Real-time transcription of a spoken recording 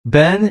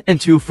Ben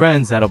and two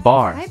friends at a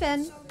bar. Hi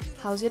Ben,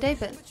 how's your day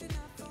been?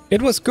 It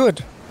was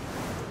good.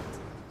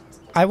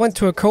 I went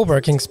to a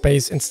co-working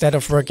space instead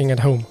of working at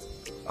home.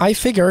 I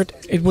figured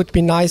it would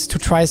be nice to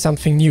try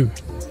something new.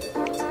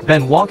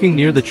 Ben walking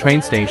near the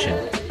train station.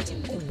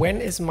 When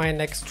is my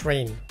next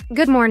train?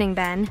 Good morning,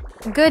 Ben.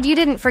 Good you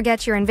didn't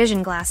forget your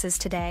Envision glasses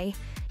today.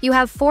 You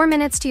have 4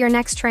 minutes to your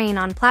next train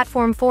on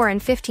platform 4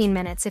 and 15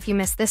 minutes if you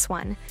miss this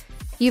one.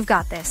 You've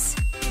got this.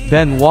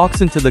 Ben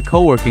walks into the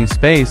co-working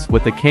space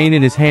with a cane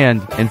in his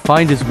hand and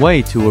finds his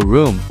way to a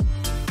room.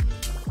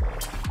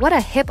 What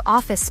a hip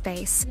office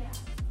space.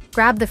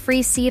 Grab the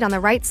free seat on the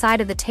right side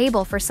of the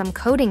table for some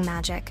coding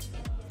magic.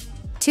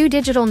 2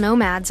 digital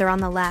nomads are on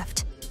the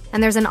left,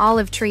 and there's an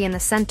olive tree in the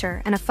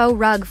center and a faux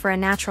rug for a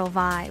natural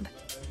vibe.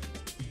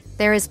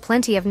 There is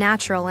plenty of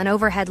natural and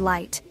overhead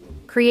light,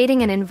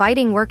 creating an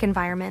inviting work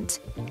environment.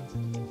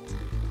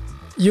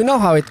 You know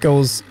how it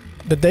goes.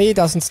 The day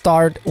doesn't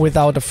start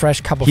without a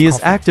fresh cup of coffee. He is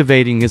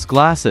activating his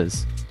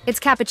glasses. It's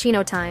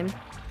cappuccino time.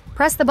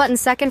 Press the button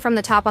second from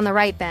the top on the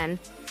right, Ben.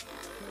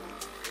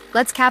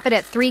 Let's cap it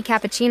at 3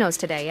 cappuccinos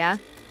today, yeah?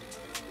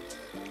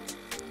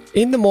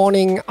 In the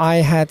morning, I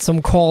had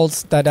some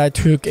calls that I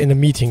took in a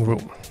meeting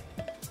room.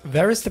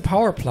 Where is the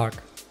power plug?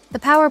 The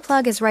power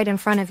plug is right in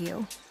front of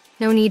you.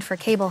 No need for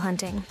cable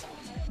hunting.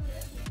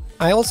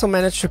 I also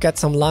managed to get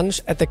some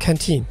lunch at the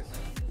canteen.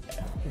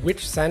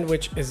 Which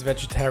sandwich is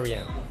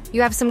vegetarian?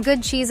 You have some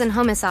good cheese and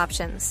hummus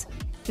options.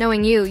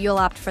 Knowing you, you'll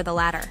opt for the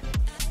latter.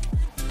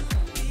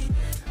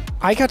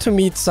 I got to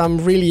meet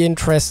some really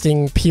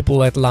interesting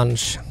people at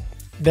lunch.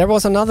 There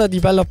was another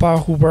developer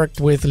who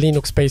worked with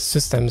Linux-based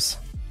systems.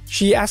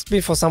 She asked me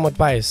for some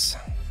advice.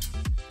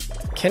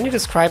 Can you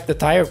describe the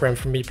diagram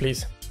for me,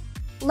 please?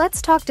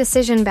 Let's talk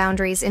decision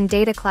boundaries in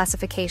data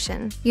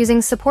classification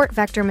using support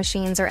vector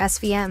machines or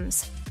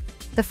SVMs.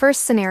 The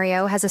first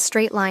scenario has a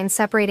straight line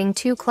separating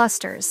 2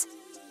 clusters,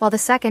 while the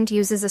second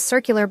uses a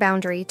circular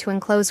boundary to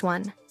enclose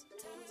one.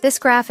 This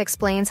graph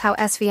explains how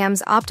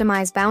SVMs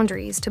optimize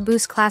boundaries to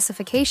boost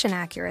classification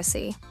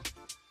accuracy.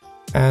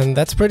 And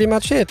that's pretty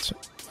much it.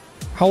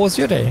 How was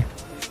your day?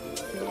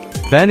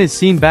 Ben is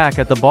seen back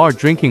at the bar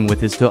drinking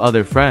with his 2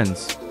 other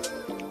friends.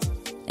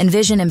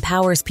 Envision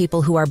empowers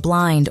people who are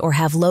blind or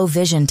have low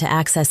vision to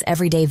access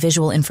everyday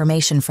visual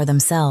information for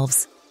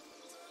themselves.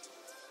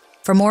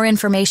 For more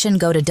information,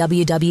 go to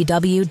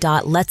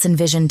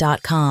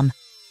www.letsenvision.com.